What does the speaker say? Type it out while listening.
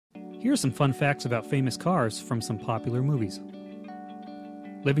Here are some fun facts about famous cars from some popular movies.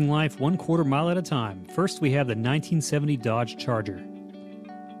 Living life 1/4 mile at a time. First, we have the 1970 Dodge Charger.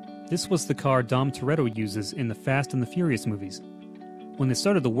 This was the car Dom Toretto uses in the Fast and the Furious movies. When they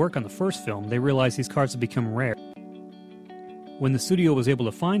started the work on the first film, they realized these cars had become rare. When the studio was able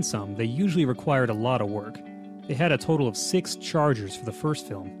to find some, they usually required a lot of work. They had a total of 6 Chargers for the first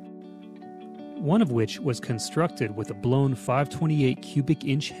film, one of which was constructed with a blown 528 cubic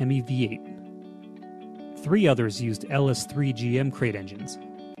inch Hemi V8. 3 others used LS3 GM crate engines,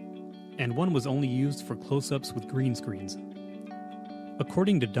 and one was only used for close-ups with green screens.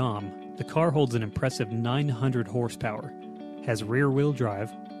 According to Dom, the car holds an impressive 900 horsepower, has rear-wheel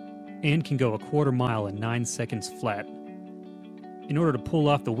drive, and can go 1/4 mile in 9 seconds flat. In order to pull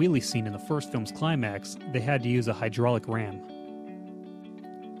off the wheelie scene in the first film's climax, they had to use a hydraulic ram.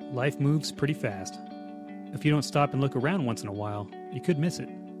 Life moves pretty fast. If you don't stop and look around once in a while, you could miss it.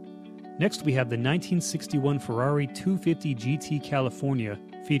 Next, we have the 1961 Ferrari 250 GT California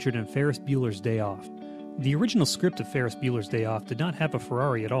featured in Ferris Bueller's Day Off. The original script of Ferris Bueller's Day Off did not have a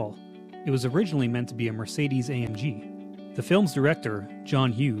Ferrari at all. It was originally meant to be a Mercedes AMG. The film's director,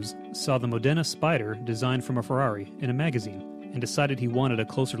 John Hughes, saw the Modena Spider designed from a Ferrari in a magazine and decided he wanted a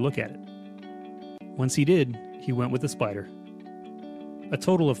closer look at it. Once he did, he went with the Spider. A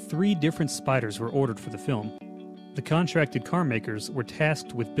total of 3 different Spiders were ordered for the film. The contracted car makers were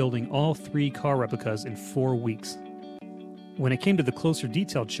tasked with building all 3 car replicas in 4 weeks. When it came to the closer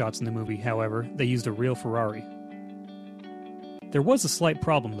detailed shots in the movie, however, they used a real Ferrari. There was a slight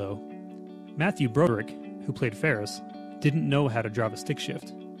problem, though. Matthew Broderick, who played Ferris, didn't know how to drive a stick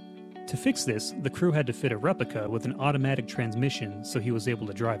shift. To fix this, the crew had to fit a replica with an automatic transmission so he was able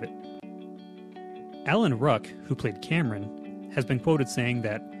to drive it. Alan Ruck, who played Cameron, has been quoted saying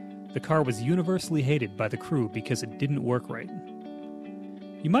that the car was universally hated by the crew because it didn't work right.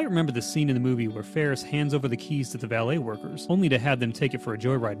 You might remember the scene in the movie where Ferris hands over the keys to the valet workers, only to have them take it for a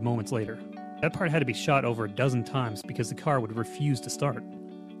joyride moments later. That part had to be shot over a dozen times because the car would refuse to start.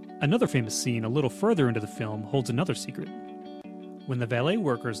 Another famous scene a little further into the film holds another secret. When the valet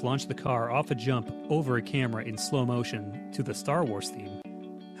workers launched the car off a jump over a camera in slow motion to the Star Wars theme,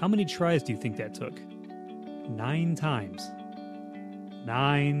 how many tries do you think that took? 9 times.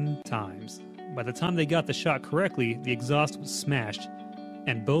 9 times. By the time they got the shot correctly, the exhaust was smashed,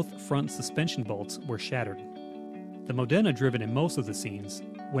 and both front suspension bolts were shattered. The Modena driven in most of the scenes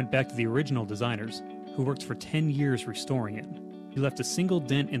went back to the original designers, who worked for 10 years restoring it. He left a single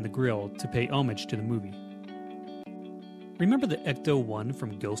dent in the grille to pay homage to the movie. Remember the Ecto-1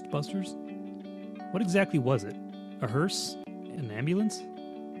 from Ghostbusters? What exactly was it? A hearse? An ambulance?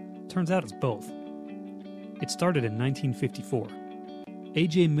 Turns out it's both. It started in 1954.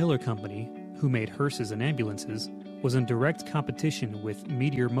 A.J. Miller Company, who made hearses and ambulances, was in direct competition with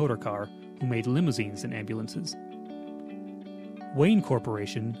Meteor Motorcar, who made limousines and ambulances. Wayne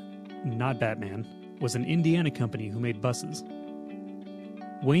Corporation, not Batman, was an Indiana company who made buses.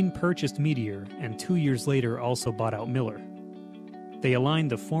 Wayne purchased Meteor and 2 years later also bought out Miller. They aligned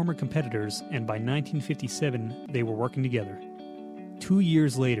the former competitors, and by 1957 they were working together. 2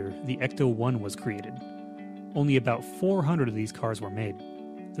 years later, the Ecto-1 was created. Only about 400 of these cars were made.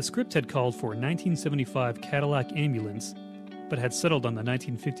 The script had called for a 1975 Cadillac ambulance, but had settled on the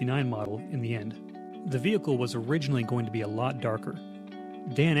 1959 model in the end. The vehicle was originally going to be a lot darker.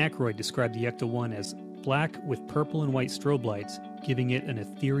 Dan Aykroyd described the Ecto-1 as black with purple and white strobe lights, giving it an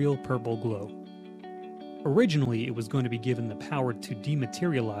ethereal purple glow. Originally, it was going to be given the power to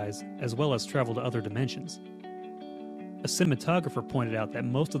dematerialize as well as travel to other dimensions. A cinematographer pointed out that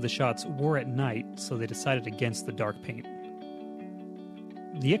most of the shots were at night, so they decided against the dark paint.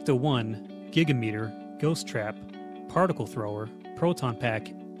 The Ecto-1, Gigameter, Ghost Trap, Particle Thrower, Proton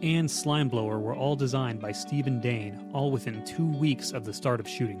Pack, and Slime Blower were all designed by Stephen Dane, all within 2 weeks of the start of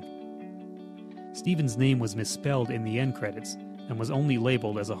shooting. Stephen's name was misspelled in the end credits and was only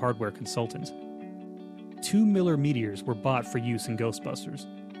labeled as a hardware consultant. 2 Miller Meteors were bought for use in Ghostbusters.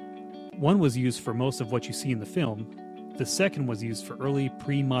 One was used for most of what you see in the film. The second was used for early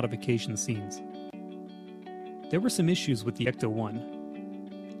pre-modification scenes. There were some issues with the Ecto-1.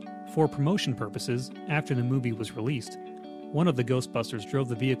 For promotion purposes, after the movie was released, one of the Ghostbusters drove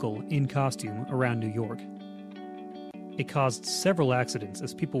the vehicle in costume around New York. It caused several accidents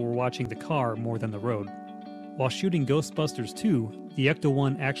as people were watching the car more than the road. While shooting Ghostbusters 2, the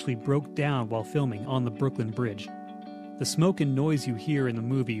Ecto-1 actually broke down while filming on the Brooklyn Bridge. The smoke and noise you hear in the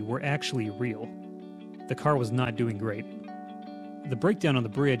movie were actually real. The car was not doing great. The breakdown on the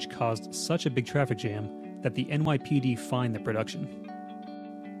bridge caused such a big traffic jam that the NYPD fined the production.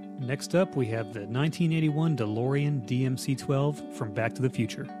 Next up, we have the 1981 DeLorean DMC-12 from Back to the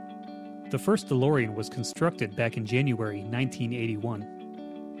Future. The first DeLorean was constructed back in January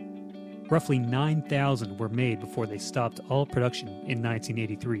 1981. Roughly 9,000 were made before they stopped all production in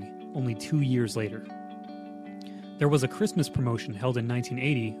 1983, only 2 years later. There was a Christmas promotion held in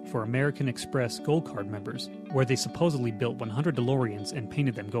 1980 for American Express Gold Card members, where they supposedly built 100 DeLoreans and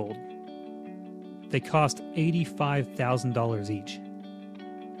painted them gold. They cost $85,000 each.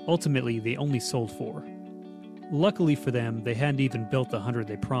 Ultimately, they only sold 4. Luckily for them, they hadn't even built the 100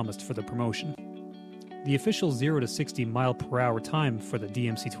 they promised for the promotion. The official 0 to 60 mile per hour time for the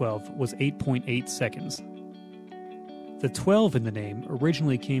DMC-12 was 8.8 seconds. The 12 in the name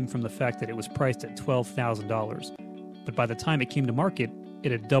originally came from the fact that it was priced at $12,000, but by the time it came to market,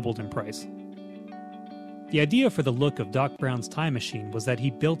 it had doubled in price. The idea for the look of Doc Brown's time machine was that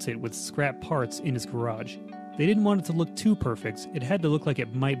he built it with scrap parts in his garage. They didn't want it to look too perfect, it had to look like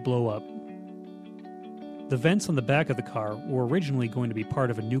it might blow up. The vents on the back of the car were originally going to be part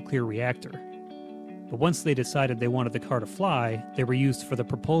of a nuclear reactor, but once they decided they wanted the car to fly, they were used for the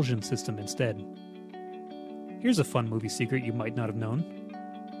propulsion system instead. Here's a fun movie secret you might not have known.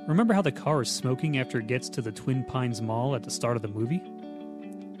 Remember how the car is smoking after it gets to the Twin Pines Mall at the start of the movie?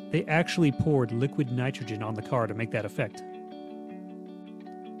 They actually poured liquid nitrogen on the car to make that effect.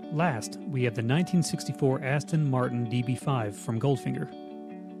 Last, we have the 1964 Aston Martin DB5 from Goldfinger.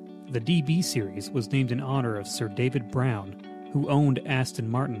 The DB series was named in honor of Sir David Brown, who owned Aston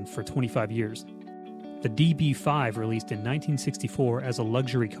Martin for 25 years. The DB5 released in 1964 as a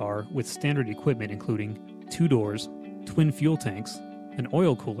luxury car with standard equipment including 2 doors, twin fuel tanks, an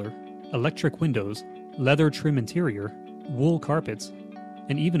oil cooler, electric windows, leather trim interior, wool carpets,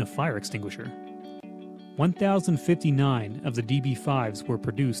 and even a fire extinguisher. 1,059 of the DB5s were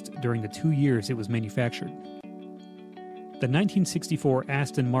produced during the 2 years it was manufactured. The 1964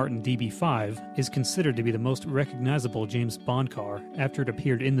 Aston Martin DB5 is considered to be the most recognizable James Bond car after it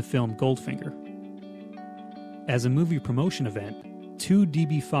appeared in the film Goldfinger. As a movie promotion event, 2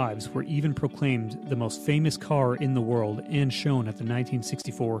 DB5s were even proclaimed the most famous car in the world and shown at the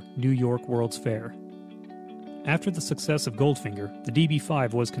 1964 New York World's Fair. After the success of Goldfinger, the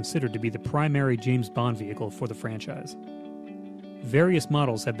DB5 was considered to be the primary James Bond vehicle for the franchise. Various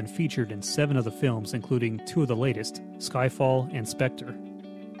models have been featured in 7 of the films, including 2 of the latest, Skyfall and Spectre.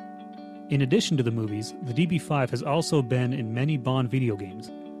 In addition to the movies, the DB5 has also been in many Bond video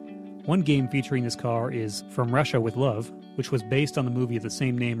games. One game featuring this car is From Russia with Love, which was based on the movie of the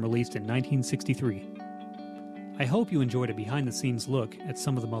same name released in 1963. I hope you enjoyed a behind-the-scenes look at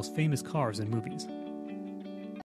some of the most famous cars in movies.